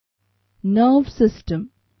nerve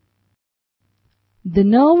system. The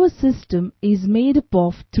nervous system is made up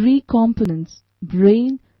of three components: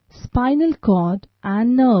 brain, spinal cord,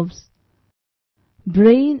 and nerves.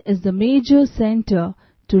 Brain is the major center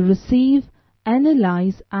to receive,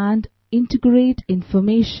 analyze, and integrate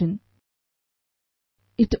information.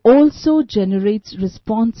 It also generates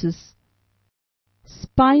responses.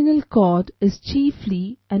 Spinal cord is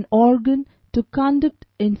chiefly an organ to conduct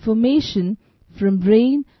information from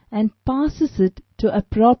brain and passes it to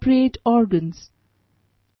appropriate organs.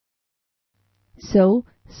 So,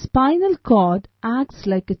 spinal cord acts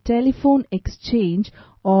like a telephone exchange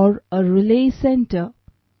or a relay center.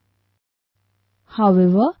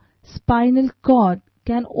 However, spinal cord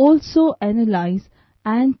can also analyze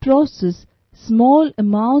and process small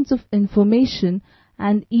amounts of information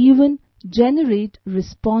and even generate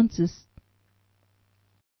responses.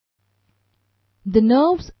 The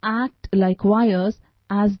nerves act like wires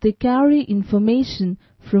as they carry information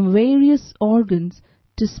from various organs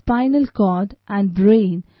to spinal cord and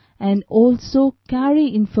brain, and also carry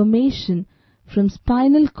information from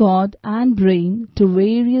spinal cord and brain to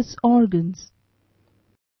various organs.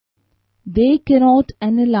 They cannot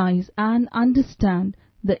analyze and understand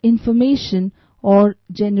the information or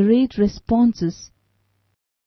generate responses,